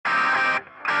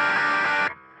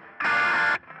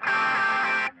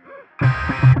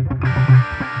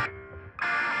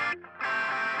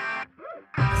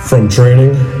From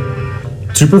training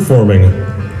to performing,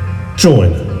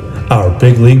 join our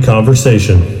big league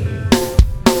conversation.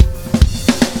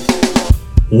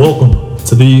 Welcome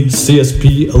to the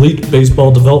CSP Elite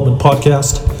Baseball Development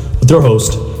Podcast with your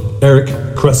host, Eric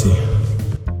Cressy.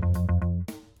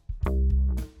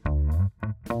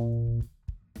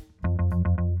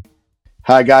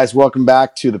 Hi guys, welcome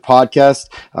back to the podcast.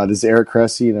 This is Eric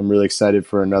Cressy, and I'm really excited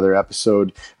for another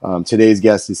episode. Today's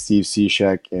guest is Steve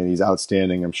Cishek, and he's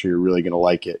outstanding. I'm sure you're really going to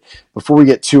like it. Before we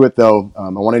get to it, though, I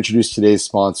want to introduce today's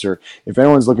sponsor. If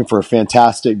anyone's looking for a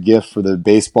fantastic gift for the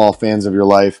baseball fans of your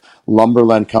life,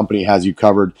 Lumberland Company has you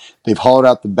covered. They've hollowed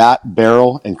out the bat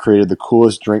barrel and created the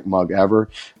coolest drink mug ever.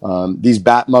 These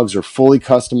bat mugs are fully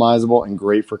customizable and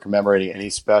great for commemorating any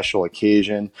special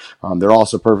occasion. They're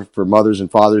also perfect for Mother's and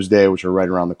Father's Day, which are right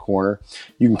around the corner.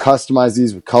 You can customize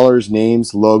these with colors,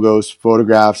 names, logos,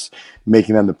 photographs,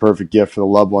 making them the perfect gift for the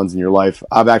loved ones in your life.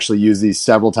 I've actually used these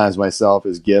several times myself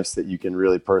as gifts that you can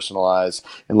really personalize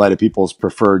in light of people's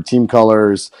preferred team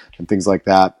colors and things like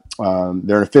that.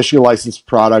 They're an officially licensed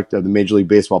product of the Major League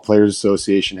Baseball Players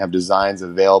Association, have designs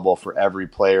available for every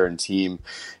player and team,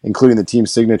 including the Team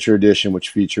Signature Edition, which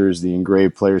features the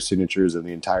engraved player signatures of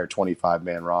the entire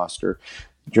 25-man roster.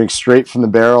 Drink straight from the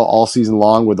barrel all season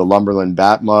long with the Lumberland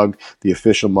Bat Mug, the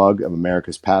official mug of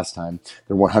America's pastime.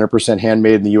 They're 100%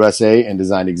 handmade in the USA and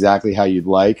designed exactly how you'd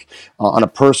like. On a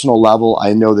personal level,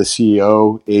 I know the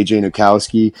CEO, AJ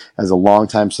Nukowski, as a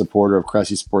longtime supporter of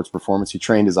Cressy Sports Performance. He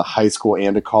trained as a high school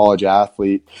and a college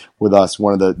athlete with us,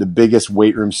 one of the biggest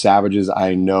weight room savages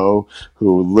I know,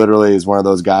 who literally is one of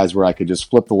those guys where I could just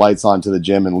flip the lights on to the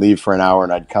gym and leave for an hour,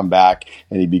 and I'd come back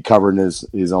and he'd be covered in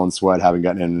his own sweat, having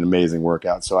gotten in an amazing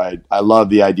workout. So I love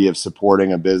the idea of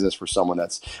supporting a business for someone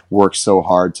that's worked so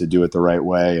hard to do it the right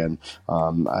way. And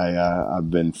I've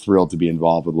been thrilled to be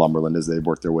involved with Lumberland as they've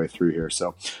worked their way through here.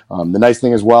 So the nice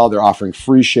thing as well, they're offering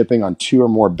free shipping on 2 or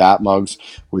more bat mugs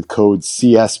with code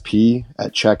CSP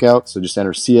at checkout. So just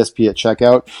enter CSP at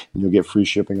checkout and you'll get free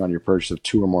shipping on your purchase of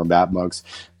 2 or more bat mugs.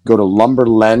 Go to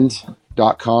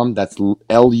lumberlend.com. That's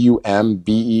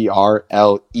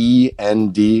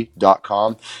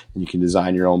LUMBERLEND.com, and you can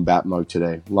design your own bat mug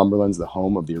today. Lumberland's the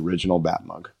home of the original bat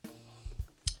mug.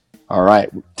 All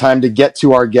right, time to get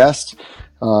to our guest.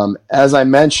 As I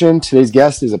mentioned, today's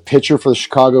guest is a pitcher for the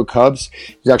Chicago Cubs.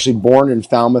 He's actually born in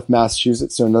Falmouth,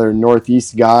 Massachusetts, so another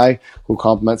Northeast guy who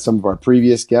complements some of our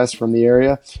previous guests from the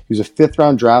area. He was a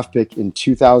 5th-round draft pick in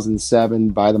 2007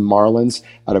 by the Marlins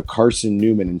out of Carson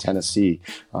Newman in Tennessee.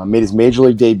 Made his major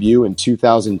league debut in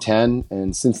 2010,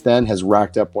 and since then has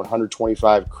racked up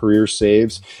 125 career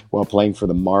saves while playing for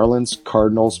the Marlins,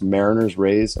 Cardinals, Mariners,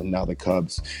 Rays, and now the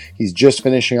Cubs. He's just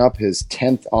finishing up his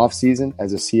 10th offseason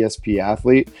as a CSP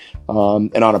athlete.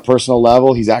 And on a personal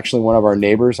level, he's actually one of our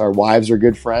neighbors. Our wives are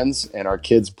good friends, and our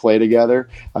kids play together.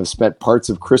 I've spent parts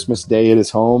of Christmas Day at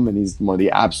his home, and he's one of the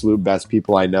absolute best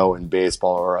people I know in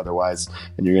baseball or otherwise,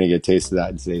 and you're going to get a taste of that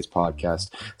in today's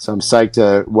podcast. So I'm psyched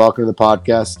to welcome to the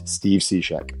podcast, Steve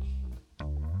Cishek.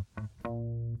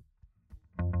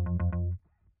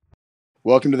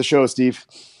 Welcome to the show, Steve.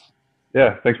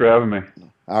 Yeah, thanks for having me.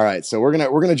 All right, so we're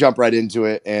gonna jump right into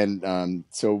it, and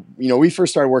so we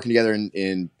first started working together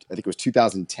in I think it was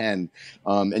 2010,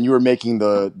 and you were making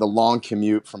the long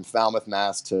commute from Falmouth,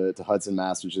 Mass to Hudson,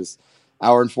 Mass, which is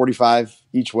hour and 45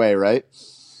 each way, right?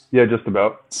 Yeah, just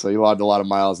about. So you logged a lot of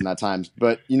miles in that time.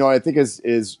 But I think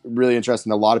is really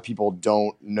interesting. A lot of people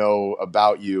don't know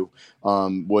about you.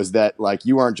 Was that like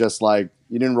you weren't just like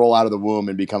you didn't roll out of the womb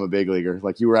and become a big leaguer.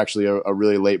 Like you were actually a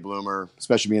really late bloomer,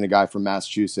 especially being a guy from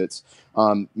Massachusetts.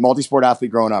 Multi-sport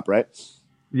athlete growing up, right?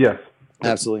 Yes.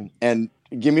 Absolutely. And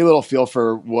give me a little feel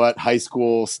for what high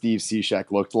school Steve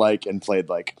Cishek looked like and played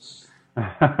like.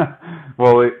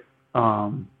 Well,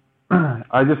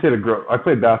 I just had I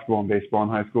played basketball and baseball in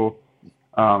high school.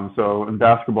 So in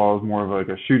basketball, I was more of like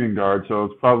a shooting guard. So it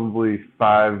was probably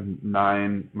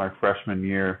 5'9" my freshman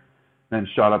year. Then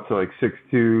shot up to like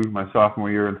 6'2" my sophomore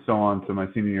year, and so on to my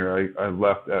senior year. I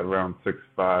left at around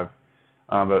 6'5",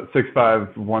 but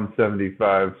 6'5",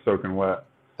 175, soaking wet.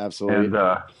 Absolutely. And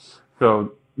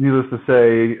so, needless to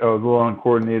say, I was a little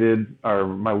uncoordinated.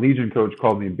 My Legion coach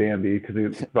called me Bambi because he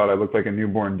thought I looked like a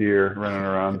newborn deer running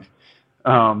around.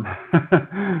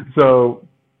 So,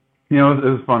 it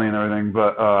was funny and everything.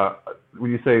 But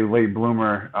when you say late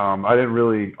bloomer, I didn't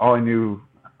really. All I knew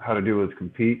how to do was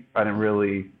compete. I didn't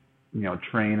really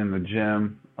train in the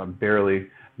gym, barely,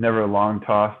 never long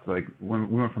tossed. Like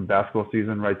when we went from basketball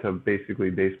season right to basically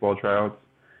baseball tryouts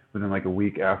within like a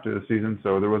week after the season.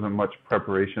 So there wasn't much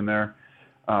preparation there.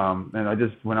 And I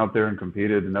just went out there and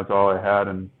competed, and that's all I had.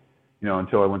 And,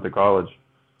 until I went to college.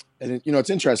 And it's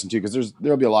interesting too, because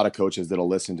there'll be a lot of coaches that'll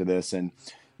listen to this, and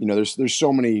there's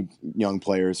so many young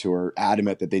players who are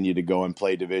adamant that they need to go and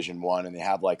play Division I, and they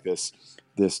have like this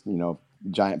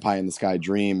giant pie in the sky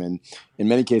dream. And in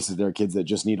many cases, there are kids that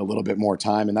just need a little bit more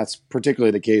time. And that's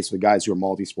particularly the case with guys who are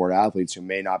multi-sport athletes who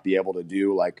may not be able to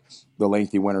do like the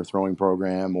lengthy winter throwing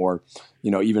program, or,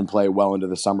 even play well into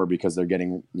the summer because they're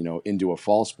getting, into a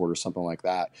fall sport or something like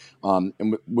that.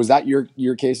 And was that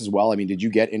your case as well? I mean, did you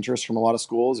get interest from a lot of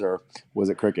schools, or was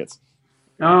it crickets?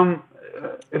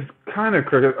 It's kind of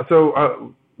cricket.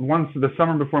 So once the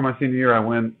summer before my senior year, I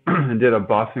went and did a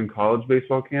Boston College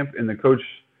baseball camp, and the coach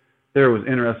there was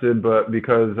interested, but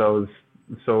because I was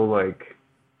so I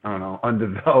don't know,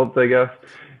 undeveloped, I guess,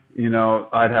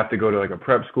 I'd have to go to like a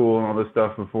prep school and all this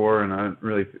stuff before, and I didn't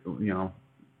really,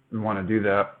 want to do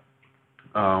that.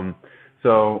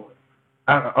 So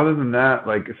other than that,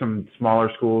 like some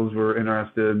smaller schools were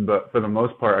interested, but for the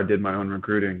most part, I did my own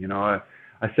recruiting.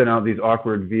 I sent out these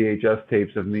awkward VHS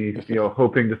tapes of me,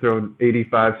 hoping to throw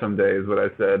 85 someday is what I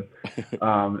said,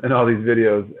 and all these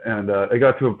videos. And it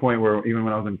got to a point where even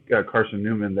when I was in Carson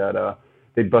Newman, that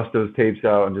they'd bust those tapes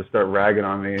out and just start ragging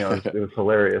on me. It was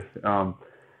hilarious.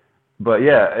 But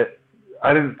yeah,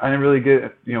 I didn't really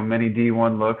get many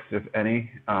D1 looks, if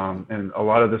any. And a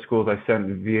lot of the schools I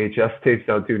sent VHS tapes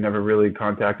out to never really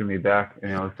contacted me back,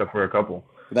 except for a couple.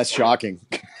 That's shocking.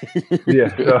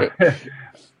 Yeah. So,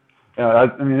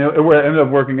 it ended up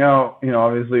working out,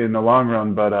 obviously in the long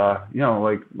run, but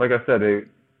like I said,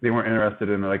 they weren't interested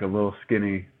in like a little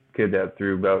skinny kid that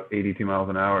threw about 82 miles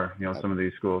an hour, some of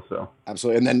these schools. So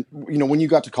absolutely. And then, when you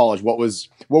got to college, what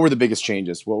were the biggest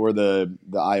changes? What were the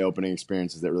eye-opening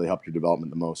experiences that really helped your development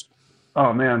the most?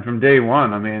 Oh man, from day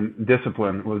one,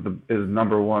 discipline is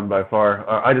number one by far.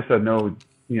 I just had no,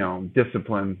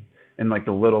 discipline in like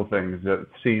the little things that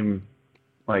seem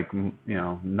like,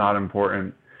 not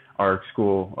important. Our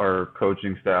school, our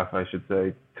coaching staff, I should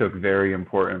say, took very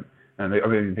important, and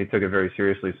they took it very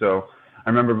seriously. So I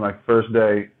remember my first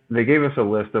day, they gave us a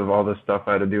list of all the stuff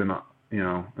I had to do in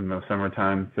the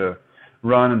summertime to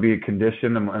run and be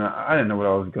conditioned, and I didn't know what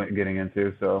I was getting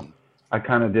into, so I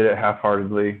kind of did it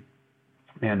half-heartedly,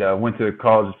 and went to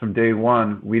college. From day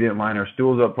one, we didn't line our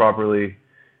stools up properly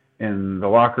in the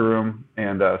locker room,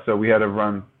 and so we had to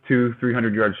run 2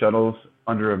 300-yard shuttles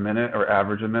under a minute, or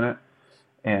average a minute.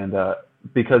 And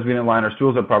because we didn't line our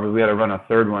stools up properly, we had to run a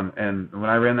third one. And when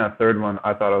I ran that third one,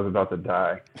 I thought I was about to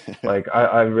die.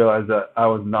 I realized that I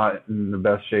was not in the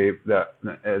best shape,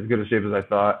 as good a shape as I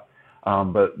thought.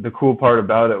 But the cool part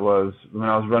about it was when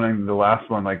I was running the last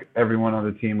one, like everyone on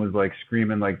the team was like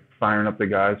screaming, like firing up the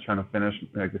guys trying to finish,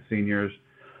 like the seniors.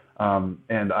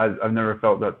 And I've never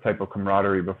felt that type of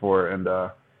camaraderie before. And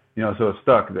so it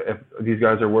stuck. If these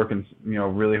guys are working,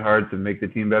 really hard to make the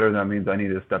team better, that means I need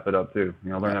to step it up too.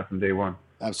 Learn that from day one.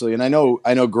 Absolutely. And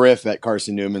I know Griff at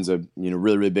Carson Newman's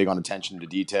really, really big on attention to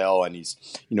detail, and he's,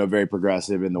 very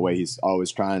progressive in the way he's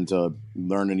always trying to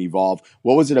learn and evolve.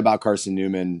 What was it about Carson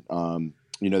Newman,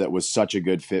 that was such a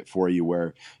good fit for you,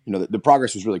 where, the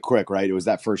progress was really quick, right? It was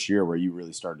that first year where you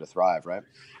really started to thrive, right?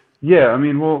 Yeah.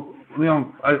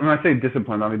 When I say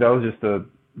discipline, that was just a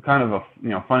kind of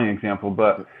a, funny example,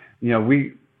 but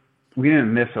we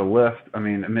didn't miss a lift.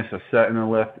 Miss a set in a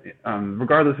lift.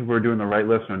 Regardless if we were doing the right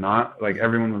lifts or not, like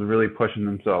everyone was really pushing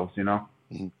themselves,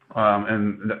 Mm-hmm.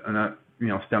 And that,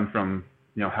 stemmed from,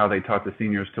 how they taught the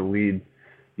seniors to lead,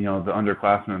 the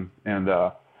underclassmen. And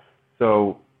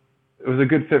so it was a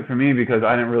good fit for me because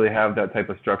I didn't really have that type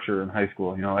of structure in high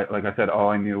school. Like I said, all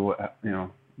I knew, the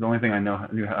only thing I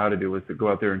knew how to do was to go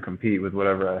out there and compete with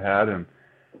whatever I had. And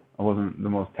I wasn't the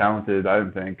most talented, I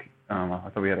didn't think. I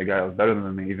thought we had a guy that was better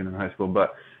than me even in high school,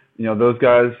 but those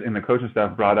guys and the coaching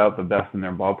staff brought out the best in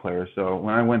their ball players. So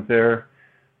when I went there,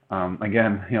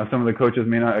 again, some of the coaches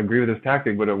may not agree with this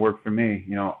tactic, but it worked for me.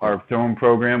 Our throwing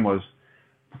program was,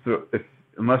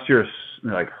 unless you're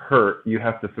like hurt, you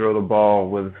have to throw the ball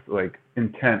with like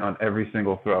intent on every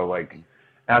single throw, like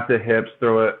at the hips,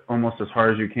 throw it almost as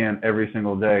hard as you can every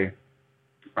single day.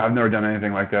 I've never done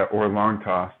anything like that, or long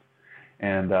tossed,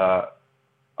 and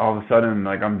all of a sudden,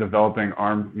 like I'm developing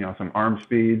some arm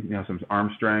speed, some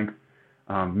arm strength,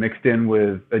 mixed in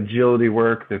with agility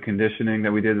work, the conditioning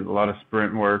that we did, a lot of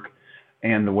sprint work,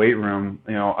 and the weight room.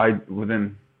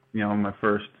 Within my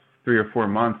first 3 or 4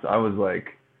 months, I was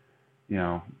like,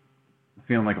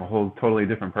 feeling like a whole totally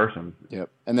different person. Yep.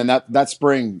 And then that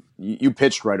spring, you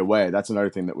pitched right away. That's another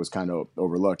thing that was kind of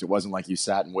overlooked. It wasn't like you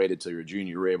sat and waited till you were a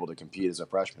junior. You were able to compete as a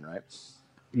freshman, right?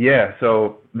 Yeah,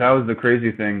 so that was the crazy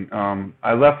thing.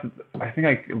 I think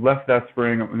I left that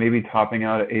spring maybe topping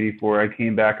out at 84. I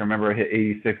came back. I remember I hit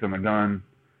 86 on the gun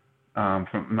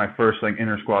from my first like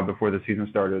inter squad before the season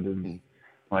started in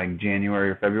like January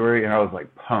or February, and I was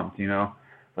like pumped,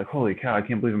 like holy cow, I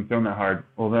can't believe I'm throwing that hard.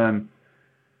 Well, then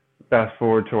fast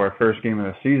forward to our first game of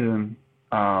the season,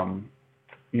 I'm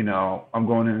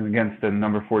going in against the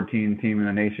number 14 team in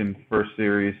the nation, first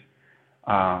series.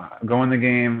 Going the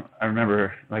game, I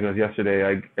remember like it was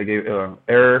yesterday. I gave an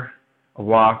error, a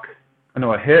walk,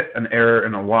 a hit, an error,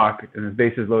 and a walk, and his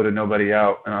bases loaded, nobody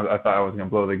out, and I thought I was gonna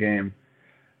blow the game.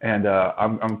 And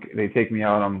they take me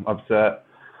out. I'm upset.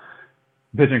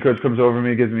 Pitching coach comes over to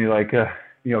me, gives me like a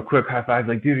quick high five,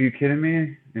 like, dude, are you kidding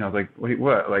me? I was like, wait,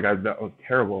 what? Like that was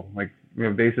terrible. Like we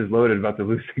have bases loaded, about to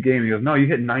lose the game. He goes, no, you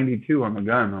hit 92 on the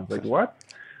gun. I was like, what?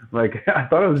 Like I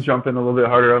thought I was jumping a little bit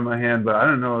harder on my hand, but I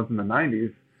didn't know it was in the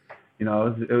 90s.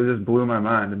 It just blew my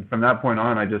mind. And from that point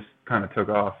on, I just kind of took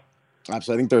off.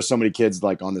 Absolutely. I think there's so many kids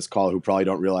like on this call who probably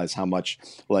don't realize how much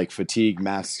like fatigue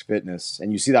masks fitness.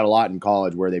 And you see that a lot in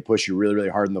college where they push you really, really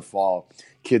hard in the fall.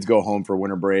 Kids go home for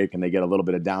winter break and they get a little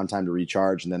bit of downtime to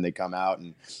recharge, and then they come out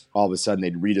and all of a sudden they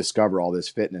rediscover all this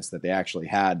fitness that they actually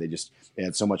had. They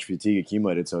had so much fatigue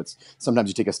accumulated. So it's sometimes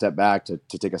you take a step back to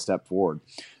take a step forward.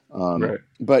 Right.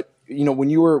 But when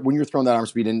you were throwing that arm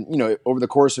speed, and over the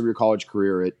course of your college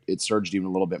career, it surged even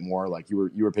a little bit more. Like you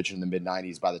were pitching in the mid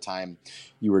 90s by the time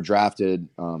you were drafted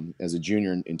as a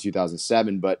junior in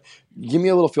 2007. But give me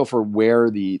a little feel for where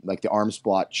the arm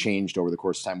slot changed over the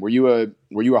course of time. Were you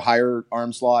a higher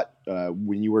arm slot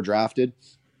when you were drafted?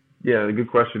 Yeah, good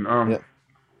question.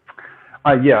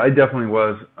 I definitely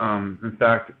was. In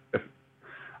fact, if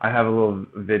I have a little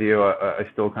video I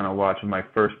still kind of watch of my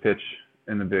first pitch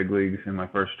in the big leagues in my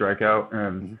first strikeout,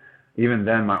 and even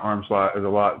then my arm slot is a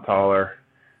lot taller.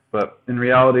 But in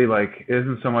reality, like, it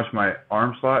isn't so much my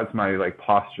arm slot, it's my like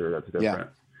posture that's different.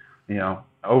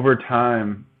 Over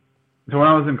time. So when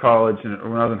I was in college and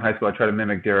when I was in high school, I tried to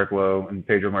mimic Derek Lowe and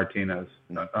Pedro Martinez.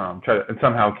 And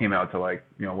somehow came out to like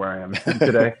where I am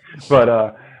today.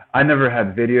 But I never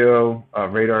had video,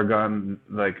 radar gun,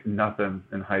 like nothing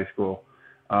in high school.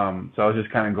 So I was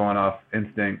just kind of going off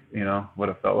instinct, what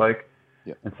it felt like.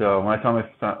 Yeah. And so when I saw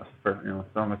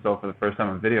myself for the first time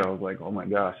on video, I was like, oh my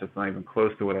gosh, that's not even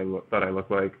close to what I thought I looked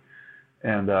like.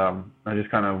 And I just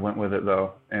kind of went with it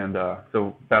though. And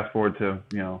so fast forward to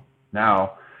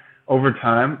now, over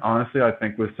time, honestly, I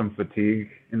think with some fatigue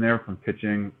in there from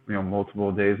pitching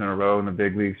multiple days in a row in the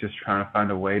big leagues, just trying to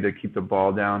find a way to keep the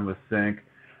ball down with sink.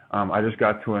 I just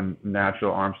got to a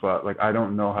natural arm slot. Like I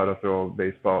don't know how to throw a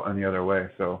baseball any other way.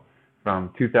 So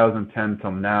from 2010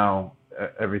 till now,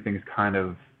 everything's kind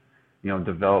of,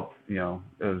 developed, it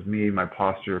was me, my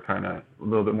posture kind of a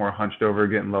little bit more hunched over,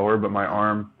 getting lower, but my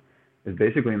arm is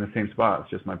basically in the same spot. It's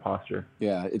just my posture.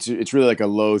 Yeah. It's really like a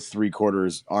low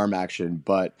 3/4 arm action,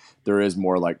 but there is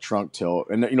more like trunk tilt.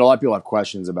 And, a lot of people have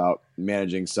questions about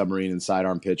managing submarine and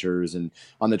sidearm pitchers. And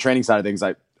on the training side of things,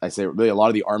 I say really a lot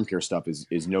of the arm care stuff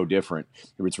is no different.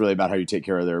 It's really about how you take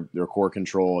care of their core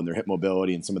control and their hip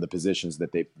mobility and some of the positions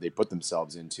that they put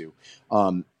themselves into.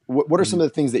 What are some of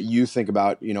the things that you think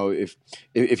about,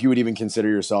 if you would even consider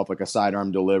yourself like a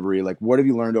sidearm delivery, like what have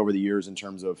you learned over the years in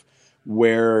terms of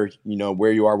where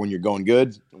you are when you're going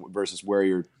good versus where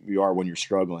you are when you're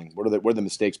struggling? What are the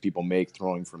mistakes people make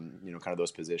throwing from, kind of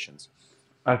those positions?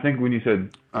 I think when you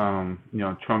said,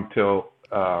 trunk tilt,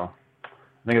 I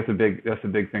think that's a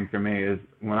big thing for me is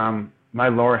when my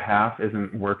lower half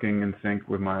isn't working in sync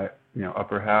with my,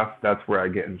 upper half, that's where I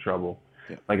get in trouble.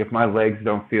 Yeah. Like if my legs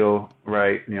don't feel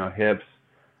right, hips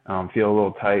feel a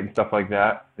little tight and stuff like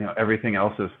that, everything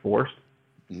else is forced.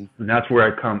 Mm-hmm. And that's where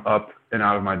I come up and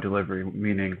out of my delivery,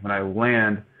 meaning when I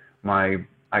land,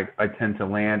 I tend to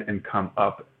land and come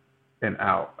up and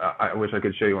out. I wish I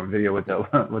could show you on video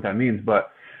what that means,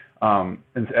 but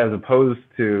as opposed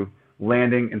to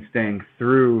landing and staying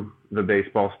through the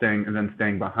baseball, and then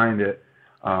staying behind it,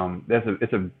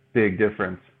 it's a big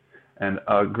difference. And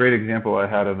a great example I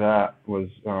had of that was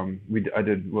I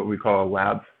did what we call a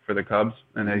lab for the Cubs,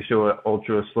 and they show an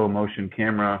ultra slow motion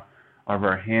camera of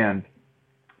our hand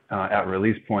at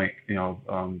release point.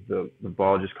 The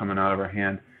ball just coming out of our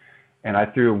hand, and I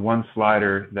threw one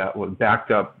slider that was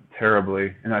backed up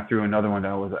terribly, and I threw another one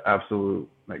that was an absolute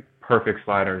like perfect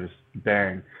slider, just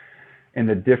bang. And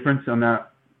the difference on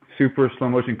that super slow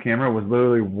motion camera was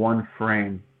literally one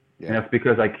frame. Yeah. And that's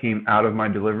because I came out of my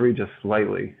delivery just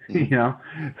slightly,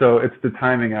 So it's the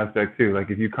timing aspect too.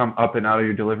 Like if you come up and out of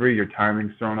your delivery, your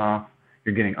timing's thrown off.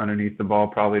 You're getting underneath the ball.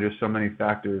 Probably there's so many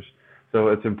factors. So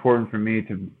it's important for me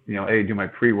to, do my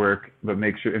pre-work, but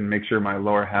make sure my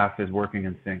lower half is working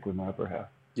in sync with my upper half.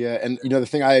 Yeah, and the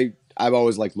thing I I've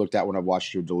always like looked at when I've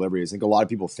watched your delivery. I think a lot of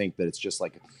people think that it's just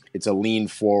like it's a lean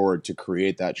forward to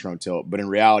create that trunk tilt, but in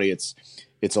reality,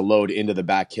 it's a load into the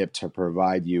back hip to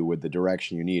provide you with the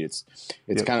direction you need.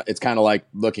 It's kind of like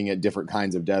looking at different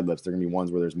kinds of deadlifts. There are gonna be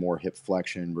ones where there's more hip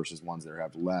flexion versus ones that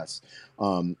have less.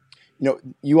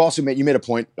 You also made a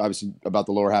point obviously about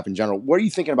the lower half in general. What are you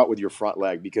thinking about with your front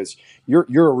leg? Because you're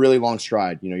a really long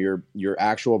stride. Your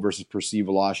actual versus perceived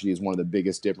velocity is one of the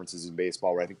biggest differences in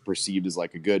baseball, where I think perceived is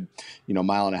like a good,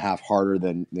 mile and a half harder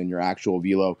than your actual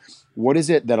velo. What is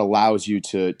it that allows you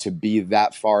to be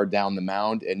that far down the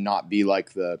mound and not be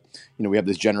like we have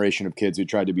this generation of kids who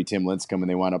tried to be Tim Lincecum and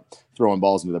they wound up throwing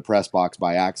balls into the press box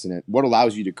by accident? What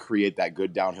allows you to create that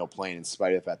good downhill plane in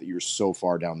spite of the fact that you're so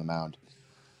far down the mound?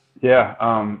 Yeah,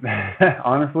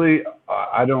 honestly,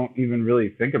 I don't even really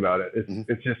think about it.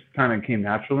 It just kind of came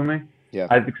natural to me. Yeah.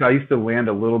 I used to land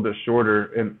a little bit shorter,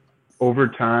 and over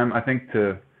time, I think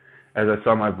as I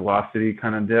saw my velocity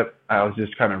kind of dip, I was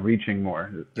just kind of reaching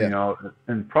more,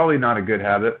 and probably not a good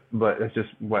habit, but it's just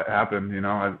what happened.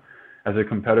 As a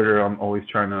competitor, I'm always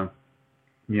trying to,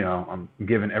 I'm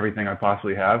giving everything I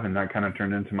possibly have, and that kind of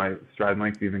turned into my stride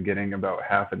length, even getting about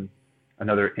half and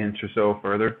another inch or so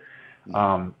further.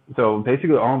 So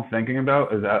basically all I'm thinking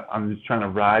about is that I'm just trying to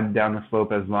ride down the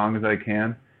slope as long as I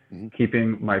can,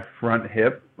 keeping my front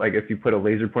hip, like if you put a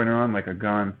laser pointer on, like a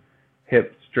gun,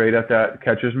 hip straight at that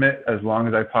catcher's mitt as long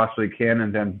as I possibly can,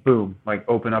 and then boom, like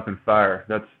open up and fire.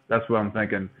 That's what I'm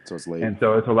thinking. So it's late. And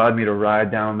so it's allowed me to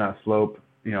ride down that slope,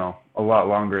 a lot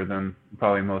longer than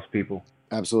probably most people.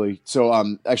 Absolutely. So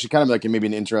actually kind of like maybe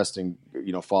an interesting,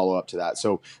 follow-up to that.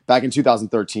 So back in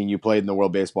 2013, you played in the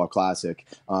World Baseball Classic.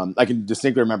 I can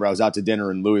distinctly remember I was out to dinner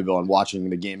in Louisville and watching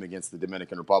the game against the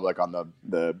Dominican Republic on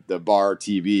the bar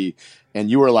TV,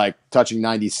 and you were like touching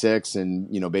 96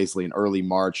 and, basically in early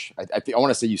March. I want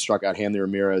to say you struck out Hanley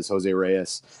Ramirez, Jose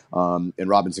Reyes, and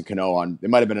Robinson Cano on, it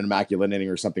might have been an immaculate inning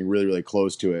or something really, really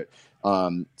close to it.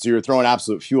 So you were throwing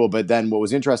absolute fuel. But then what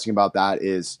was interesting about that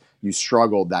is you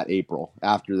struggled that April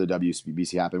after the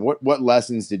WBC happened. What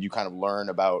lessons did you kind of learn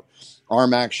about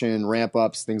arm action, ramp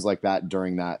ups, things like that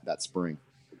during that spring?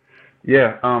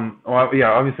 Yeah. Obviously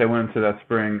I went into that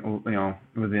spring,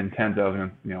 with the intent that I was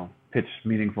going to, pitch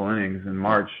meaningful innings in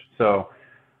March. So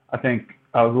I think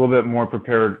I was a little bit more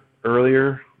prepared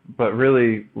earlier, but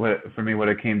really what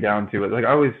it came down to, like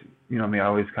I always, I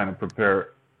always kind of prepare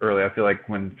early. I feel like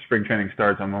when spring training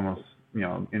starts, I'm almost,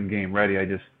 in game ready. I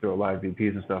just throw live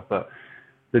VPs and stuff. But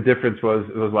the difference was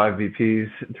those live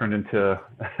VPs turned into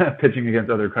pitching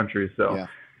against other countries. So,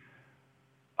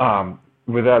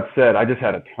 with that said, I just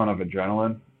had a ton of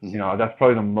adrenaline. That's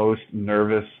probably the most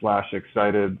nervous /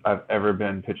 excited I've ever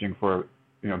been pitching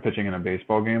in a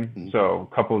baseball game. So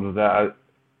coupled with that,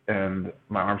 and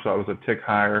my arm slot was a tick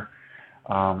higher,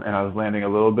 and I was landing a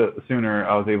little bit sooner,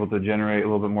 I was able to generate a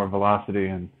little bit more velocity,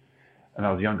 and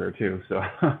I was younger too. So,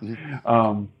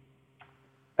 I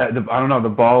don't know, the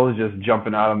ball was just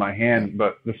jumping out of my hand,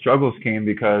 but the struggles came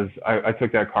because I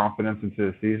took that confidence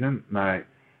into the season, and I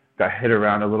got hit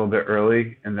around a little bit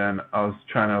early, and then I was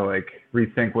trying to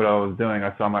rethink what I was doing.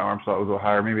 I saw my arm slot was a little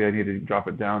higher. Maybe I needed to drop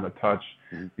it down a touch,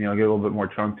 get a little bit more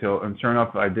trunk tilt. And sure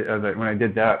enough, when I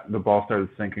did that, the ball started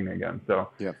sinking again. So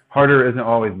harder isn't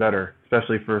always better,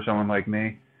 especially for someone like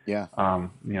me. Yeah.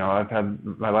 I've had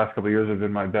my last couple of years have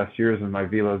been my best years, and my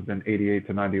velo has been 88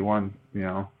 to 91.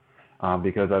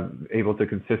 Because I'm able to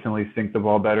consistently sink the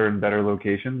ball better in better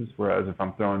locations. Whereas if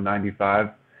I'm throwing 95,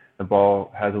 the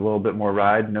ball has a little bit more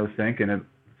ride, no sink, and it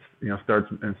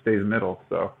starts and stays middle.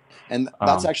 So, and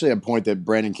that's actually a point that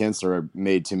Brandon Kintzler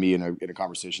made to me in a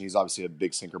conversation. He's obviously a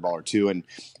big sinker baller too, and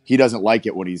he doesn't like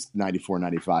it when he's 94,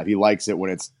 95. He likes it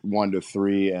when it's 1 to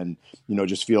 3, and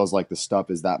just feels like the stuff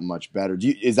is that much better.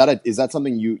 Is that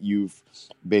something you've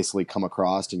basically come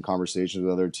across in conversations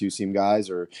with other two-seam guys,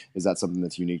 or is that something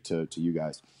that's unique to you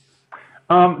guys?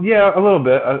 Yeah, a little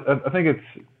bit. I think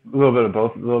it's a little bit of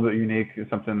both. A little bit unique. It's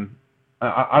something.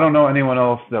 I don't know anyone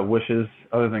else that wishes,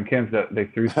 other than Kins, that they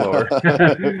threw slower.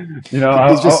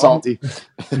 He's just salty.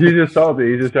 He's just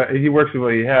salty. He works with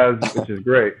what he has, which is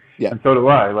great. Yeah. And so do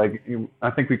I.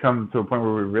 I think we come to a point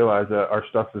where we realize that our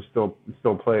stuff is still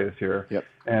plays here. Yep.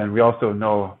 And we also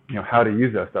know, how to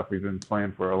use that stuff. We've been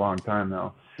playing for a long time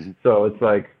now. So it's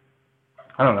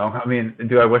I don't know. I mean,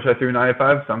 do I wish I threw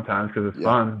 95? Sometimes, because it's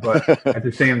fun. But at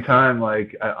the same time,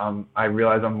 I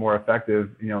realize I'm more effective,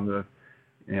 in the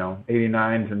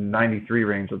 89 to 93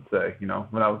 range, let's say.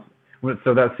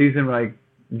 So that season when I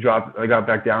got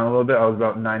back down a little bit, I was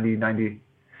about 91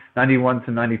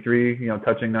 to 93,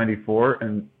 touching 94,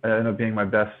 and it ended up being my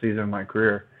best season of my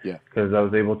career. Yeah. Because I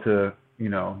was able to,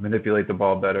 manipulate the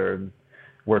ball better, and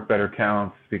work better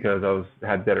counts because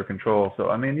had better control. So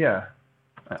I mean, yeah,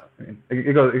 I mean, it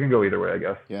can go either way, I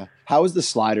guess. Yeah. How has the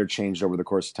slider changed over the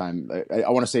course of time? I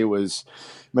want to say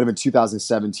might have been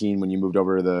 2017 when you moved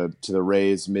over to the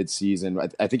Rays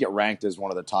midseason. I think it ranked as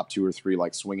one of the top 2 or 3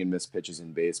 like swing and miss pitches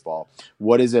in baseball.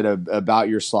 What is it about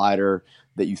your slider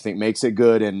that you think makes it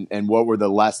good, and what were the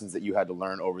lessons that you had to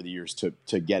learn over the years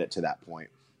to get it to that point?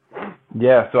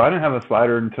 Yeah, so I didn't have a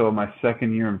slider until my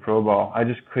second year in pro ball. I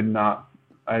just could not.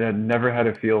 I had never had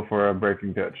a feel for a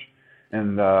breaking pitch,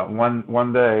 and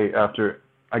one day after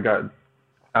I got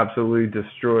absolutely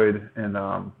destroyed in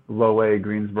low A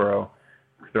Greensboro,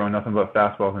 throwing nothing but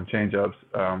fastballs and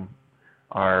changeups.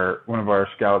 One of our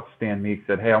scouts, Stan Meek,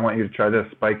 said, "Hey, I want you to try this.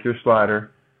 Spike your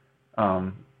slider,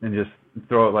 and just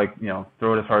throw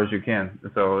it as hard as you can."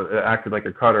 So it acted like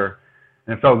a cutter,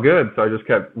 and it felt good. So I just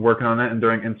kept working on it, and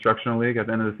during instructional league at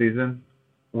the end of the season,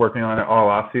 working on it all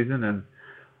off season, and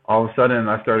all of a sudden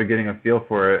I started getting a feel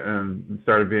for it and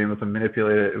started being able to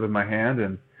manipulate it with my hand,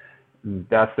 and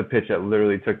that's the pitch that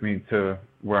literally took me to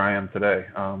where I am today.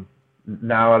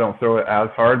 Now I don't throw it as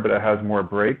hard, but it has more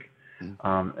break, and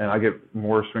I get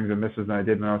more swings and misses than I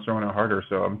did when I was throwing it harder.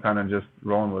 So I'm kind of just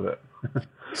rolling with it.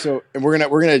 So, and we're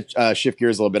gonna shift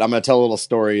gears a little bit. I'm gonna tell a little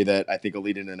story that I think will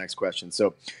lead into the next question.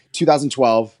 So,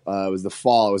 2012 was the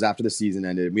fall. It was after the season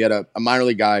ended. We had a minor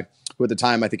league guy who at the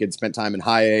time I think had spent time in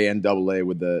high A and double A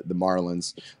with the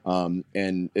Marlins,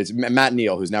 and it's Matt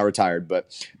Neal, who's now retired. But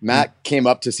Matt came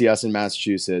up to see us in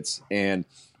Massachusetts, and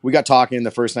we got talking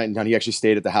the first night in town. He actually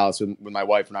stayed at the house with my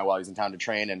wife and I while he was in town to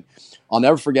train. And I'll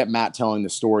never forget Matt telling the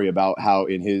story about how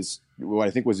in what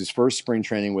I think was his first spring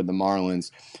training with the Marlins,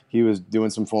 he was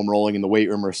doing some foam rolling in the weight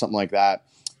room or something like that.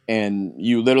 And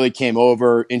you literally came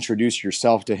over, introduced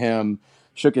yourself to him,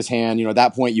 shook his hand. At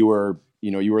that point you were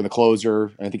the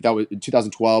closer. And I think that was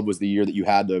 2012 was the year that you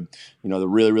had the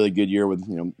really, really good year with,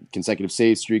 consecutive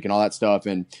save streak and all that stuff.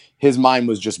 And his mind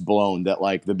was just blown that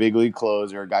like the big league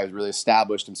closer, guy who's really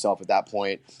established himself at that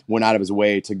point, went out of his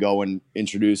way to go and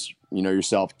introduce,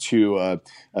 yourself to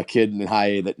a kid in high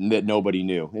A that nobody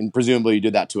knew. And presumably you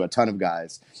did that to a ton of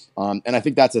guys. And I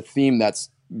think that's a theme that's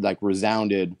like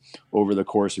resounded over the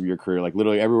course of your career. Like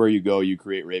literally everywhere you go, you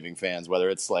create raving fans, whether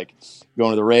it's like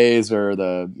going to the Rays or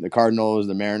the Cardinals,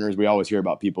 the Mariners. We always hear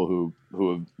about people who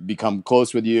have become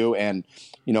close with you and,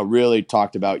 really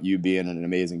talked about you being an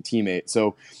amazing teammate.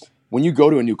 So when you go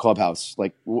to a new clubhouse,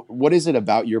 like what is it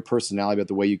about your personality, about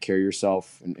the way you carry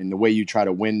yourself and the way you try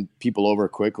to win people over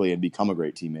quickly and become a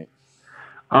great teammate?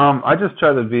 I just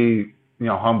try to be,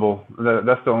 humble.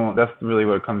 That's really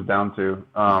what it comes down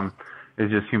to. Is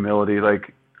just humility.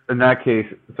 Like in that case,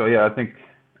 so yeah,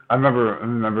 I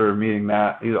remember meeting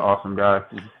Matt. He's an awesome guy.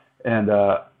 And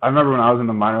I remember when I was in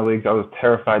the minor leagues, I was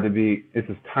terrified to be. It's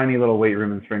this tiny little weight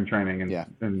room in spring training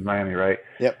in Miami, right?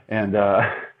 Yep.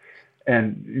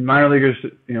 And minor leaguers,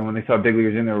 when they saw big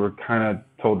leaguers in there, were kind of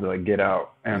told to like get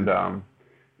out. And I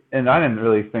didn't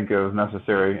really think it was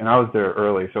necessary. And I was there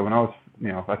early, so when I was,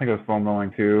 I think I was foam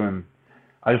rolling too, and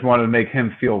I just wanted to make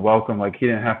him feel welcome, like he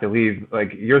didn't have to leave.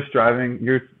 Like he's trying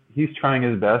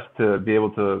his best to be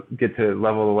able to get to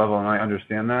level to level, and I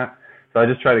understand that. So I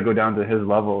just try to go down to his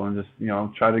level and just,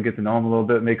 try to get to know him a little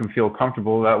bit, make him feel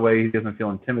comfortable. That way he doesn't feel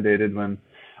intimidated when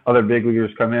other big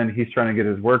leaguers come in. He's trying to get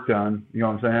his work done. You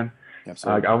know what I'm saying?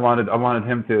 Absolutely. Like I wanted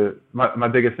him to. My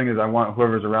biggest thing is I want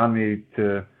whoever's around me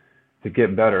to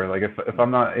get better. Like if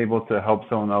I'm not able to help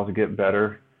someone else get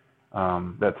better,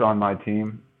 that's on my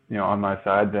team, on my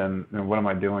side, then what am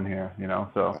I doing here?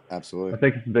 So absolutely. I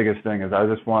think the biggest thing is I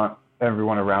just want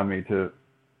everyone around me to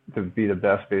be the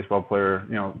best baseball player,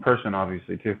 person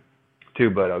obviously too,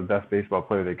 but the best baseball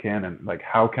player they can. And like,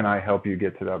 how can I help you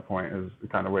get to that point is the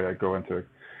kind of way I go into,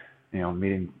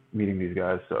 meeting these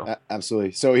guys. So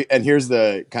absolutely. So, and here's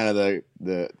the kind of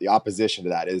the opposition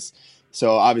to that is,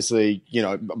 so obviously,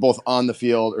 both on the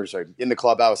field in the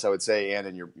clubhouse, I would say, and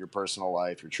in your personal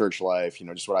life, your church life,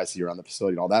 just what I see around the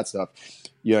facility and all that stuff,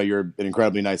 you're an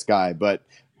incredibly nice guy, but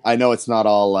I know it's not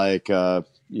all like,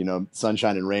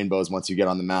 sunshine and rainbows once you get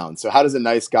on the mound. So how does a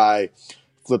nice guy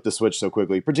flip the switch so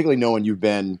quickly, particularly knowing you've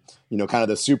been, kind of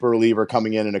the super reliever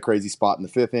coming in a crazy spot in the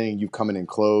fifth inning, you've come in and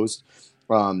closed.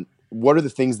 What are the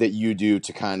things that you do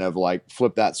to kind of like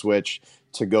flip that switch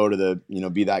to go to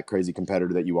be that crazy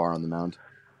competitor that you are on the mound?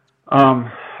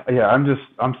 Yeah,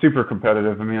 I'm super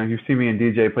competitive. I mean, you've seen me and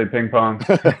DJ play ping pong.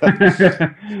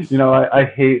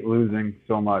 I hate losing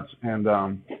so much. And,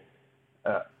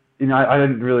 I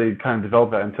didn't really kind of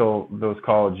develop that until those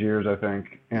college years, I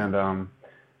think. And,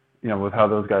 with how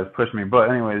those guys pushed me. But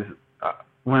anyways,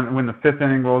 when the fifth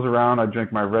inning rolls around, I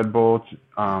drink my Red Bull,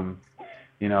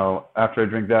 after I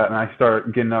drink that and I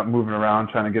start getting up, moving around,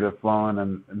 trying to get it flowing.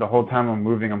 And the whole time I'm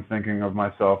moving, I'm thinking of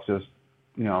myself just,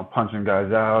 punching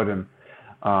guys out and,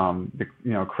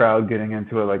 the crowd getting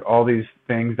into it, like all these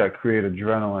things that create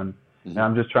adrenaline. And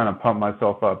I'm just trying to pump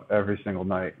myself up every single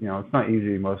night. It's not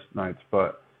easy most nights,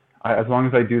 but as long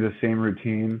as I do the same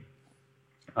routine,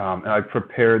 and I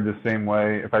prepared the same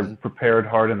way, if I prepared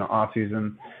hard in the off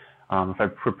season, if I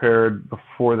prepared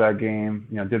before that game,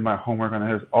 did my homework on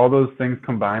it, all those things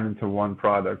combined into one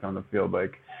product on the field.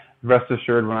 Like, rest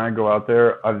assured, when I go out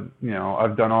there,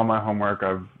 I've done all my homework.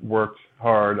 I've worked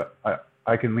hard.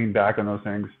 I can lean back on those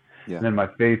things, and then my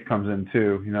faith comes in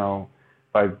too.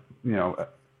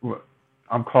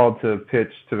 I'm called to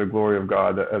pitch to the glory of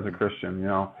God as a Christian.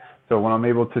 So when I'm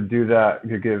able to do that,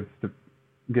 to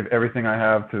give everything I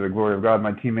have to the glory of God,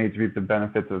 my teammates reap the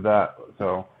benefits of that.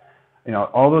 So,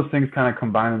 all those things kind of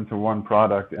combine into one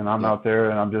product, and I'm out there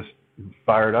and I'm just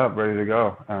fired up, ready to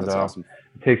go. And that's awesome.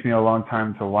 It takes me a long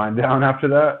time to wind down after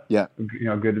that. Yeah.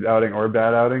 Good outing or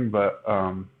bad outing, but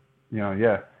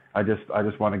I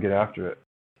just want to get after it.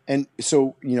 And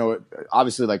so,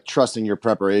 obviously, like, trusting your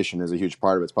preparation is a huge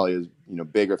part of it. It's probably,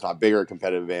 bigger, if not bigger,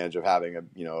 competitive advantage of having a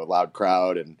loud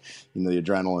crowd and, the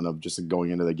adrenaline of just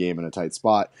going into the game in a tight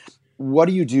spot. What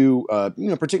do you do,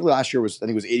 particularly last year I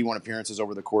think it was 81 appearances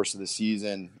over the course of the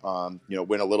season,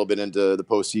 went a little bit into the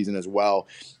postseason as well.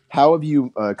 How have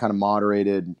you kind of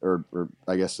moderated or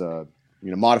I guess,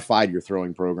 modified your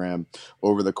throwing program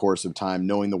over the course of time,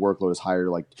 knowing the workload is higher?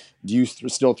 Like, do you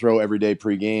still throw every day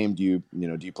pregame? Do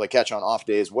you play catch on off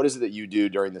days? What is it that you do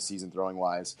during the season throwing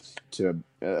wise to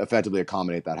effectively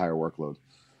accommodate that higher workload?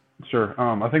 Sure.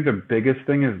 I think the biggest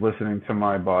thing is listening to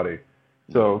my body.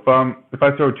 So if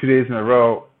I throw 2 days in a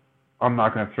row, I'm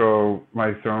not going to throw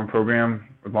my throwing program,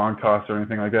 long toss or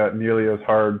anything like that, nearly as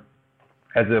hard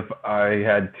as if I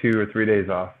had 2 or 3 days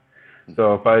off.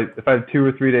 So if I had 2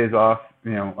 or 3 days off, a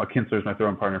Kinsler is my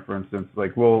throwing partner, for instance,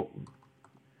 like, we'll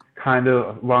kind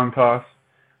of long toss,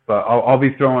 but I'll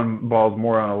be throwing balls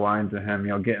more on a line to him,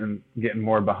 getting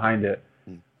more behind it,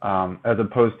 as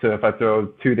opposed to if I throw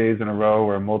 2 days in a row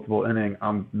or a multiple inning,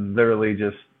 I'm literally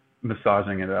just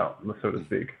massaging it out, so to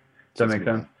speak. Does that make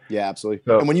sense? Yeah, absolutely.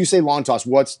 So, and when you say long toss,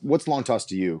 what's long toss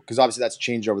to you? Because obviously that's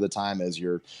changed over the time as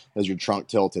your trunk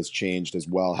tilt has changed as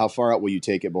well. How far out will you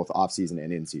take it both off season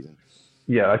and in season?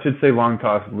 Yeah, I should say long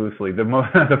toss loosely.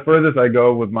 The furthest I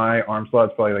go with my arm slot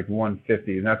is probably like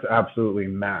 150, and that's absolutely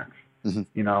max. I'd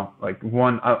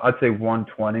say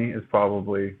 120 is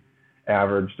probably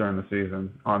average during the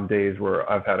season on days where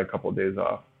I've had a couple of days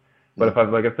off. But if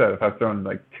I've thrown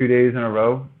like 2 days in a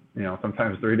row,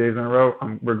 sometimes 3 days in a row,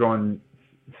 we're going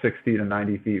 60 to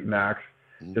 90 feet max,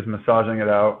 just massaging it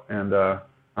out, and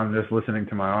I'm just listening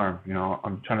to my arm.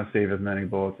 I'm trying to save as many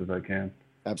bullets as I can.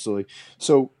 Absolutely.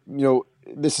 So,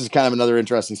 this is kind of another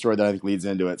interesting story that I think leads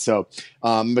into it. So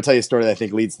I'm going to tell you a story that I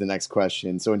think leads to the next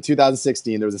question. So in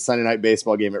 2016, there was a Sunday night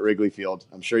baseball game at Wrigley Field.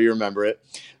 I'm sure you remember it.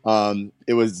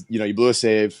 It was, you blew a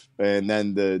save, and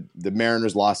then the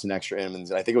Mariners lost in extra innings.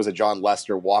 And I think it was a John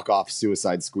Lester walk-off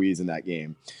suicide squeeze in that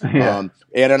game. Yeah.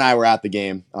 Ed and I were at the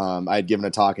game. I had given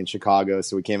a talk in Chicago,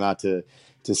 so we came out to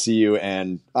see you,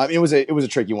 and it was a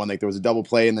tricky one. Like, there was a double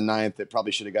play in the ninth that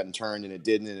probably should have gotten turned, and it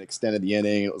didn't, and it extended the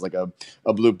inning. It was like a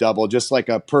bloop double, just like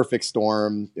a perfect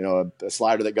storm, a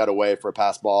slider that got away for a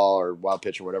pass ball or wild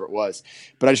pitch or whatever it was.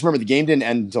 But I just remember the game didn't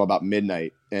end until about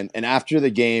midnight, and after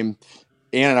the game,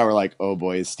 Ann and I were like, oh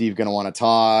boy, is Steve going to want to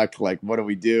talk? Like, what do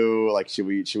we do? Like, should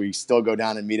we still go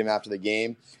down and meet him after the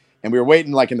game? And we were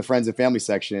waiting like in the friends and family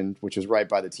section, which was right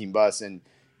by the team bus, and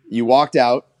you walked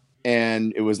out,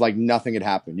 and it was like nothing had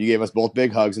happened. You gave us both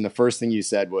big hugs, and the first thing you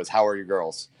said was, "How are your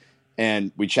girls?"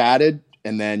 And we chatted,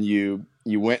 and then you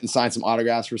went and signed some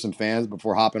autographs for some fans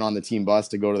before hopping on the team bus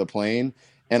to go to the plane.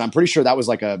 And I'm pretty sure that was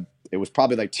it was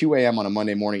probably like 2 a.m. on a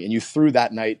Monday morning, and you threw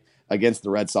that night against the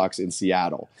Red Sox in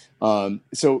Seattle.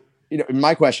 So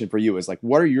my question for you is, like,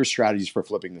 what are your strategies for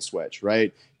flipping the switch,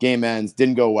 right? Game ends,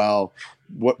 didn't go well.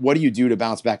 What do you do to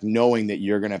bounce back, knowing that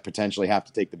you're going to potentially have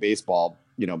to take the baseball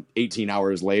 18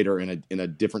 hours later in a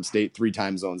different state, 3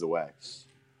 time zones away?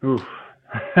 Oof.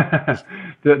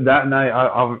 That night,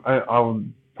 I'll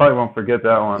probably won't forget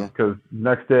that one, because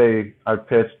next day I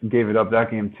pitched, gave it up that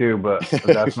game too, but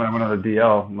that's when I went on the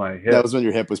DL. My hip. That was when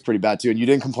your hip was pretty bad too, and you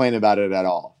didn't complain about it at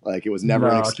all. Like, it was never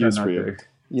an excuse for you.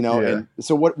 Yeah. And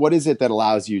so what is it that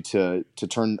allows you to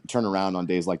turn around on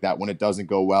days like that when it doesn't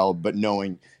go well, but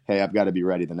knowing, hey, I've got to be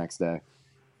ready the next day?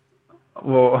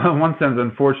 Well, in one sense, the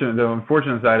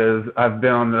unfortunate side is I've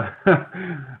been on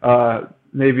the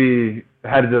maybe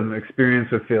had an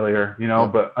experience with failure,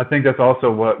 but I think that's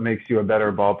also what makes you a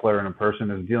better ball player and a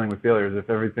person is dealing with failures. If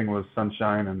everything was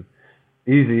sunshine and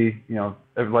easy,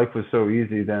 if life was so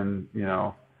easy, then,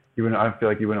 I feel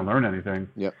like you wouldn't learn anything.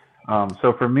 Yep.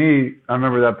 So for me, I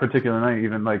remember that particular night,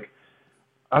 even like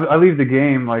I leave the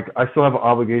game, like I still have an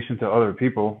obligation to other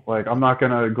people. Like I'm not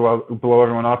going to go out, blow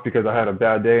everyone off because I had a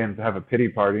bad day and have a pity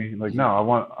party. Like,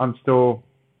 no, I'm still,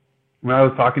 when I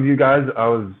was talking to you guys, I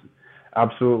was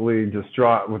absolutely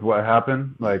distraught with what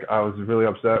happened. Like I was really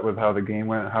upset with how the game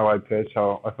went, how I pitched,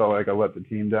 how I felt like I let the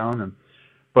team down.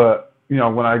 But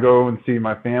when I go and see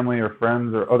my family or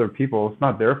friends or other people, it's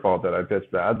not their fault that I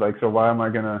pitched bad. Like, so why am I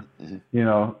gonna, it's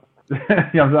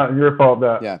not your fault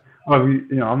that,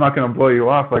 I'm not gonna blow you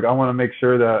off. Like I want to make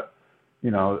sure that,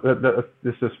 that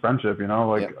this is friendship.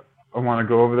 Like I want to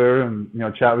go over there and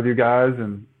chat with you guys,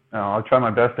 and I'll try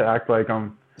my best to act like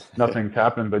nothing's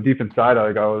happened, but deep inside,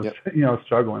 like I was,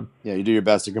 struggling. Yeah, you do your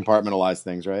best to compartmentalize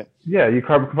things, right? Yeah, you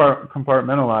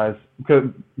compartmentalize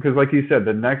because, like you said,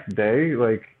 the next day,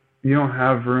 like you don't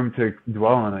have room to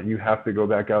dwell on it. You have to go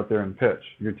back out there and pitch.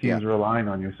 Your team's relying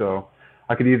on you. So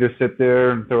I could either sit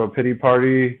there and throw a pity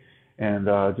party and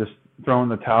just throw in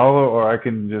the towel, or I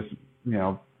can just,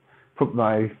 put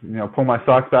my, pull my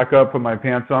socks back up, put my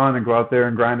pants on, and go out there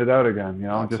and grind it out again.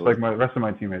 Just like the rest of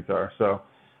my teammates are. So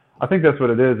I think that's what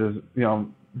it is,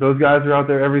 those guys are out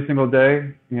there every single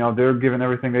day. They're giving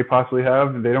everything they possibly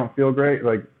have, and they don't feel great.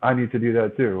 Like, I need to do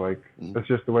that too. Like, that's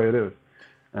just the way it is.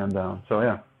 And so,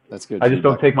 yeah. That's good. I just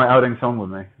don't take my outings home with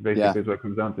me, basically, is what it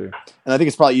comes down to. And I think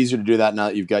it's probably easier to do that now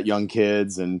that you've got young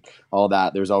kids and all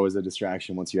that. There's always a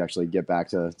distraction once you actually get back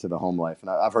to the home life. And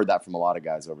I've heard that from a lot of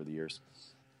guys over the years.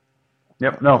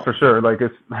 Yep. No, for sure. Like,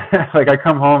 it's like I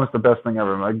come home, it's the best thing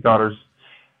ever. My daughters,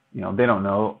 they don't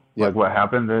know like what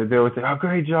happened. They always say, "Oh,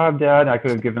 great job, Dad. I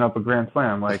could have given up a grand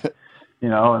slam." Like,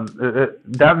 and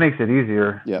that makes it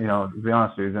easier, to be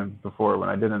honest with you, than before when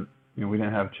I didn't. We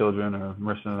didn't have children, or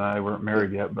Marissa and I weren't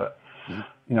married yet. But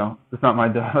it's not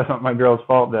my girl's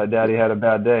fault that Daddy had a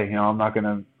bad day. I'm not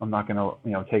gonna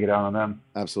take it out on them.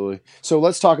 Absolutely. So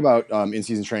let's talk about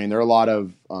in-season training. There are a lot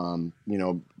of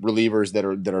relievers that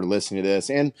are listening to this,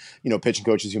 and pitching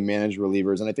coaches who manage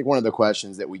relievers. And I think one of the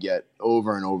questions that we get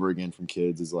over and over again from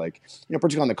kids is like,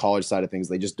 particularly on the college side of things,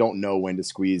 they just don't know when to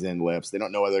squeeze in lifts. They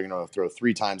don't know whether they're going to throw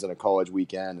 3 times on a college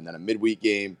weekend and then a midweek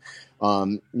game.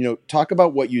 Talk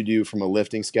about what you do from a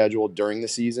lifting schedule during the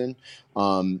season,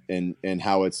 and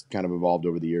how it's kind of evolved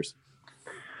over the years.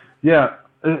 Yeah,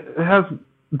 it has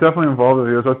definitely evolved over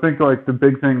the years. I think like the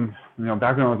big thing,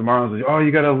 back when I was a Marlins, was, oh,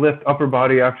 you got to lift upper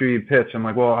body after you pitch. I'm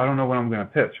like, well, I don't know when I'm going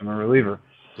to pitch. I'm a reliever.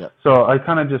 Yeah. So I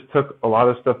kind of just took a lot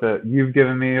of stuff that you've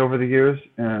given me over the years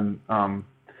and,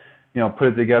 put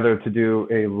it together to do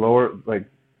a lower,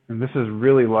 and this is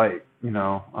really light. A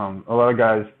lot of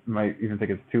guys might even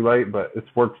think it's too light, but it's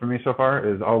worked for me so far.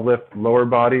 Is I'll lift lower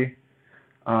body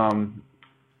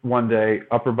one day,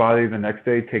 upper body the next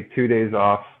day, take 2 days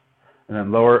off, and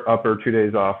then lower, upper 2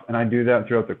 days off. And I do that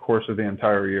throughout the course of the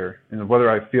entire year. And whether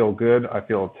I feel good, I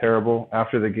feel terrible,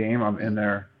 after the game, I'm in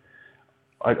there.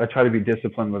 I try to be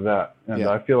disciplined with that. And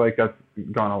I feel like that's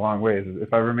gone a long way.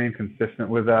 If I remain consistent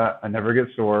with that, I never get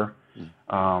sore.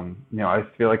 I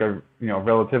feel like I,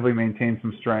 relatively maintain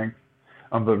some strength.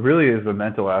 But really is the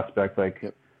mental aspect.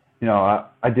 Like,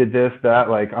 I did this, that,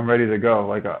 like, I'm ready to go.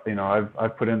 Like,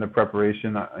 I've put in the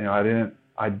preparation. I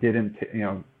didn't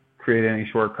create any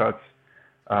shortcuts.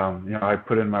 I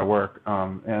put in my work.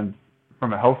 And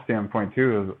from a health standpoint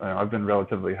too, I've been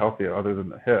relatively healthy other than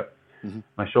the hip. Mm-hmm.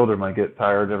 My shoulder might get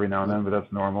tired every now and then, but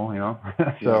that's normal,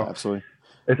 So absolutely.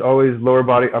 It's always lower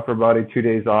body, upper body, 2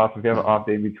 days off. If you have an off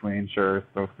day in between, sure,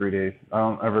 those 3 days. I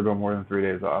don't ever go more than 3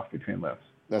 days off between lifts.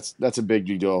 That's a big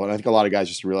deal, and I think a lot of guys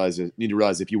just need to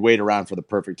realize if you wait around for the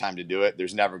perfect time to do it,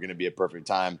 there's never going to be a perfect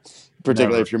time,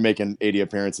 particularly if you're making 80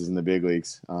 appearances in the big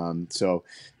leagues. So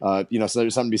there's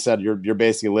something to be said. You're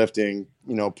basically lifting,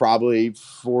 probably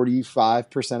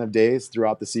 45% of days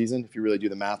throughout the season if you really do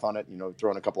the math on it.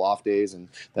 Throwing a couple off days and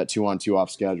that 2-on-2 off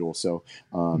schedule. So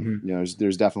there's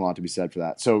definitely a lot to be said for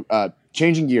that. So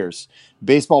changing gears,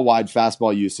 baseball-wide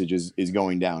fastball usage is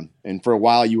going down. And for a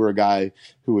while, you were a guy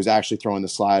who was actually throwing the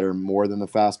slider more than the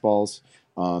fastballs.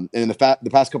 And in the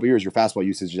past couple of years, your fastball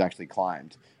usage has actually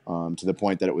climbed to the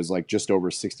point that it was like just over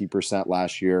 60%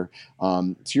 last year.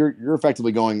 So you're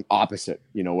effectively going opposite,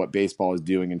 what baseball is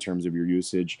doing in terms of your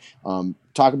usage.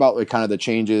 Talk about like kind of the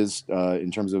changes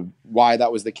in terms of why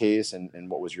that was the case and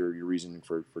what was your reasoning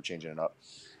for changing it up.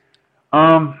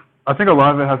 I think a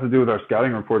lot of it has to do with our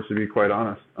scouting reports, to be quite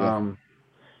honest. Yeah.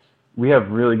 We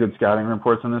have really good scouting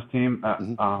reports on this team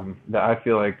that I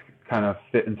feel like kind of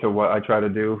fit into what I try to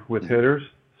do with hitters.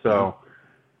 So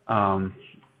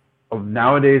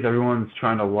nowadays everyone's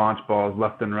trying to launch balls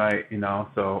left and right,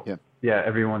 So yeah,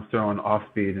 everyone's throwing off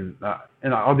speed, and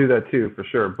I'll do that too for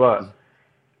sure. But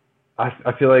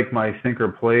I feel like my sinker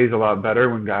plays a lot better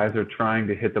when guys are trying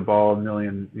to hit the ball a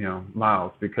million,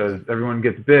 miles, because everyone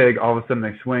gets big. All of a sudden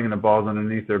they swing and the ball's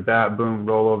underneath their bat, boom,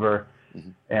 roll over.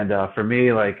 And for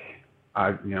me, like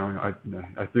I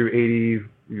threw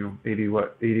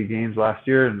 80 games last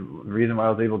year, and the reason why I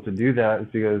was able to do that is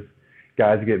because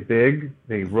guys get big,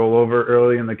 they roll over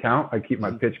early in the count. I keep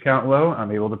my pitch count low.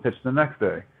 I'm able to pitch the next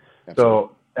day. Absolutely.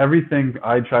 So everything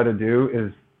I try to do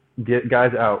is get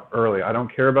guys out early. I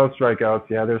don't care about strikeouts.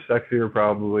 Yeah, they're sexier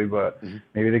probably, but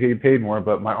maybe they get paid more.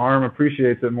 But my arm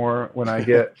appreciates it more when I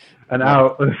get an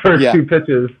out the first two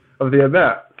pitches of the at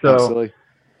bat. So,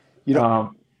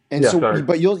 absolutely.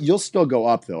 But you'll still go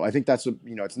up though. I think that's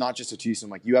it's not just a two seam.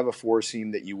 Like you have a four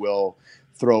seam that you will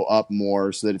throw up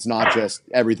more, so that it's not just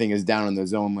everything is down in the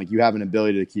zone. Like you have an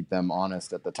ability to keep them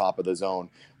honest at the top of the zone.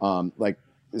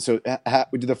 So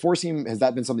do the four seam, has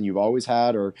that been something you've always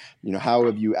had, or how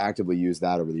have you actively used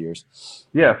that over the years?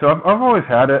 Yeah, so I've always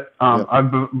had it.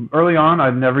 Early on, I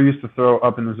never used to throw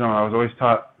up in the zone. I was always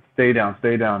taught stay down.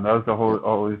 That was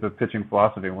always the pitching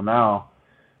philosophy. Well, now,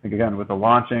 like again, with the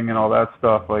launching and all that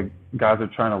stuff, like guys are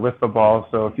trying to lift the ball.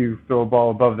 So if you throw a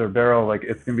ball above their barrel, like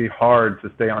it's gonna be hard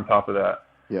to stay on top of that.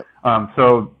 Yep.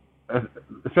 So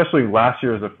especially last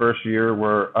year is the first year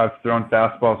where I've thrown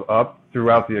fastballs up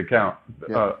throughout the account,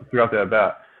 throughout the at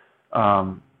bat,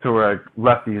 to where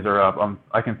lefties are up.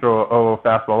 I can throw a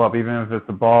fastball up, even if it's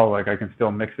a ball. Like I can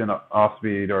still mix in off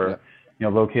speed or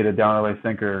locate a down LA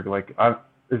sinker.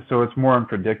 So it's more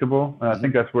unpredictable, and I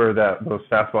think that's where those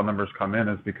fastball numbers come in,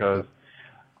 is because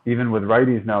even with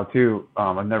righties now too,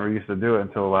 I never used to do it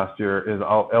until last year, is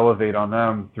I'll elevate on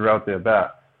them throughout the at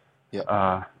bat.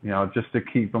 Just to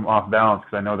keep them off balance,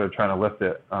 because I know they're trying to lift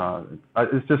it.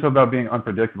 It's just about being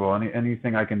unpredictable.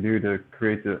 Anything I can do to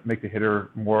make the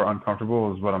hitter more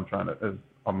uncomfortable is what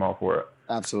I'm all for it.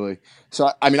 Absolutely. So,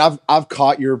 I mean, I've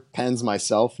caught your pens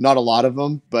myself, not a lot of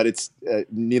them, but it's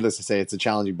needless to say, it's a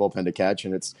challenging bullpen to catch.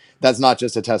 And that's not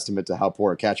just a testament to how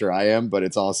poor a catcher I am, but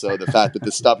it's also the fact that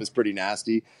this stuff is pretty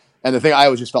nasty. And the thing, I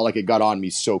always just felt like it got on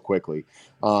me so quickly.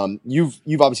 You've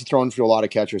obviously thrown for a lot of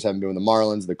catchers, having been with the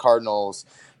Marlins, the Cardinals,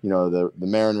 the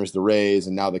Mariners, the Rays,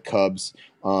 and now the Cubs.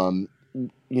 Talk a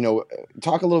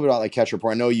little bit about like catcher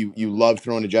rapport. I know you loved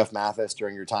throwing to Jeff Mathis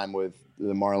during your time with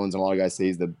the Marlins, and a lot of guys say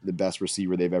he's the best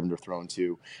receiver they've ever thrown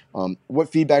to. What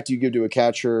feedback do you give to a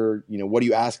catcher? What do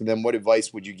you ask of them? What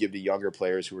advice would you give to younger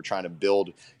players who are trying to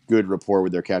build good rapport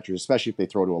with their catchers, especially if they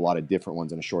throw to a lot of different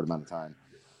ones in a short amount of time?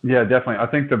 Yeah, definitely. I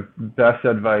think the best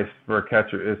advice for a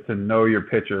catcher is to know your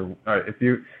pitcher. All right, if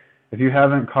you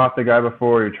haven't caught the guy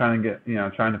before, you're trying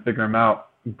to figure him out,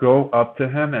 go up to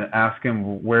him and ask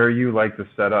him where you like to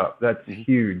set up. That's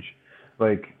huge.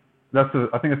 Like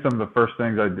I think it's some of the first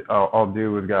things I'll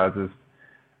do with guys is,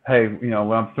 hey, when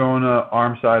I'm throwing an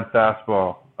arm side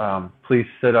fastball, please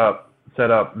set up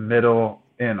middle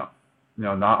in,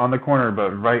 not on the corner, but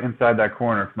right inside that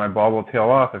corner, because my ball will tail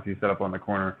off if you set up on the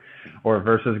corner. Or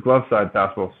versus glove side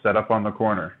fastball, set up on the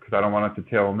corner, because I don't want it to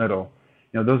tail middle.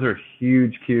 Those are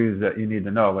huge cues that you need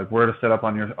to know, like where to set up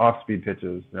on your off-speed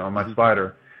pitches. On my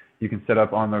slider, you can set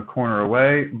up on the corner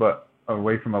away, but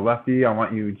away from a lefty, I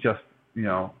want you just,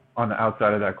 on the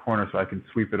outside of that corner so I can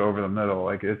sweep it over the middle.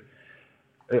 Like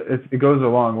it goes a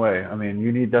long way. I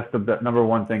mean, that's the number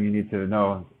one thing you need to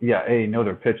know. Yeah, A, know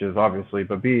their pitches, obviously,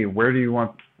 but B, where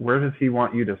does he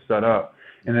want you to set up?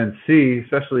 And then C,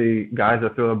 especially guys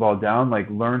that throw the ball down, like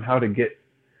learn how to get,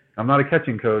 I'm not a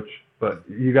catching coach, but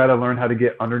you got to learn how to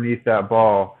get underneath that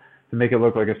ball to make it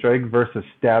look like a strike versus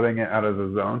stabbing it out of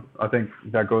the zone. I think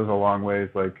that goes a long ways,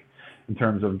 like in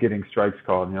terms of getting strikes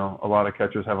called. A lot of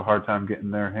catchers have a hard time getting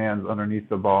their hands underneath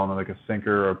the ball and like a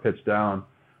sinker or a pitch down,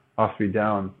 off speed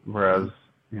down, whereas,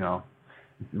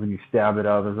 when you stab it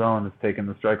out of the zone, it's taking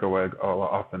the strike away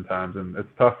oftentimes. And it's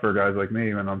tough for guys like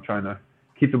me when I'm trying to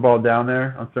keep the ball down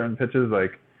there on certain pitches.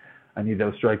 Like I need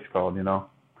those strikes called,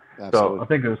 Absolutely. So I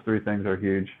think those three things are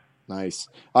huge. Nice.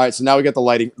 All right. So now we got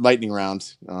the lightning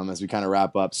round as we kind of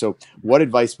wrap up. So what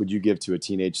advice would you give to a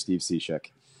teenage Steve Cishek?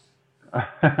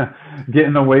 Get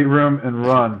in the weight room and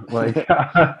run. Like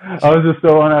I was just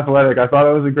so unathletic. I thought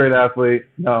I was a great athlete.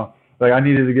 No, like I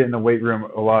needed to get in the weight room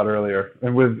a lot earlier,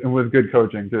 and with good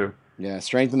coaching too. Yeah,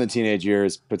 strength in the teenage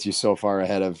years puts you so far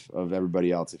ahead of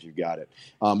everybody else if you've got it.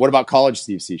 What about college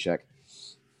Steve Cishek?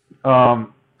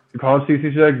 College Steve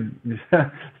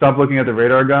Cishek, stop looking at the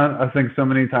radar gun. I think so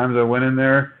many times I went in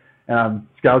there and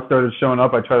scouts started showing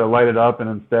up. I tried to light it up, and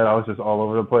instead I was just all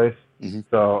over the place. Mm-hmm.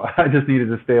 So I just needed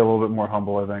to stay a little bit more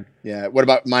humble, I think. Yeah. What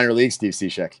about minor league, Steve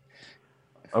Cishek?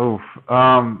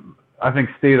 I think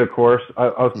stay the course. I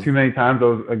was too many times. I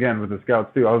was, again, with the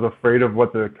scouts too, I was afraid of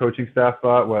what the coaching staff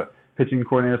thought, what pitching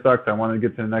coordinator thought, because I wanted to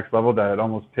get to the next level, that I'd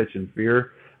almost pitch in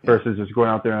fear versus just going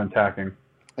out there and attacking.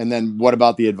 And then what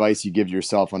about the advice you give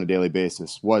yourself on a daily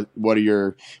basis? What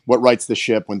rights the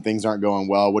ship when things aren't going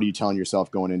well? What are you telling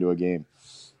yourself going into a game?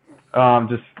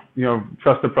 Just,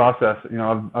 trust the process.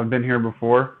 I've been here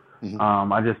before.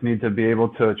 Mm-hmm. I just need to be able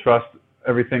to trust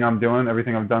everything I'm doing,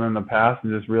 everything I've done in the past,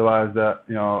 and just realize that,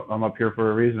 I'm up here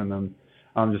for a reason, and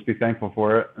just be thankful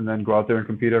for it, and then go out there and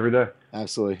compete every day.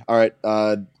 Absolutely. All right.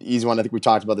 Easy one. I think we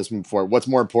talked about this one before. What's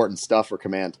more important, stuff or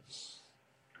command?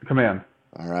 Command.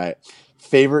 All right.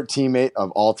 Favorite teammate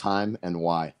of all time and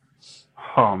why?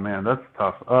 Oh man, that's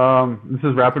tough. This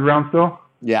is rapid round still?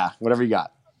 Yeah, whatever you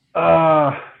got.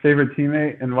 Favorite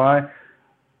teammate and why?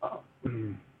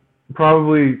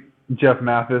 Probably Jeff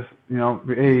Mathis. A,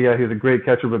 yeah, he was a great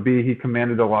catcher, but B, he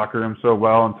commanded the locker room so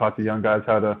well and taught the young guys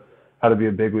how to be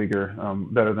a big leaguer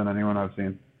better than anyone I've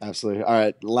seen. Absolutely. All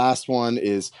right, last one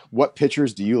is, what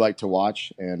pitchers do you like to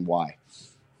watch and why?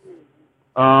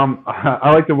 I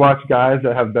like to watch guys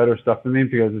that have better stuff than me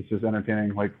because it's just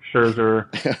entertaining. Like Scherzer,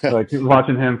 like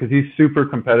watching him because he's super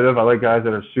competitive. I like guys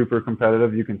that are super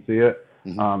competitive. You can see it.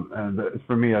 Mm-hmm. And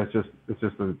for me, it's just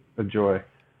a joy.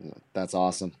 That's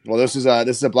awesome. Well, this is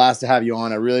a blast to have you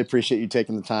on. I really appreciate you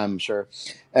taking the time. I'm sure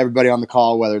everybody on the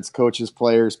call, whether it's coaches,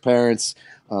 players, parents,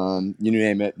 you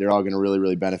name it, they're all going to really,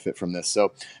 really benefit from this.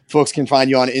 So folks can find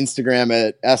you on Instagram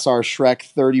at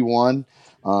srshrek31.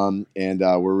 And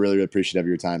we're really, really appreciative of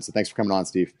your time. So thanks for coming on,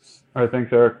 Steve. All right.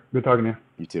 Thanks, Eric. Good talking to you.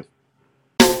 You too.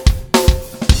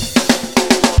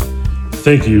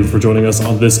 Thank you for joining us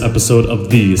on this episode of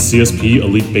the CSP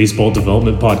Elite Baseball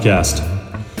Development Podcast.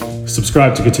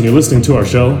 Subscribe to continue listening to our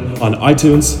show on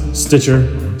iTunes, Stitcher,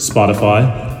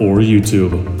 Spotify, or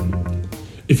YouTube.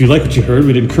 If you like what you heard,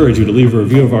 we'd encourage you to leave a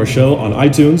review of our show on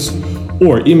iTunes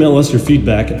or email us your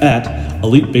feedback at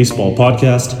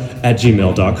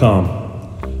elitebaseballpodcast@gmail.com.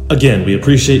 Again, we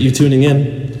appreciate you tuning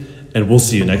in, and we'll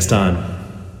see you next time.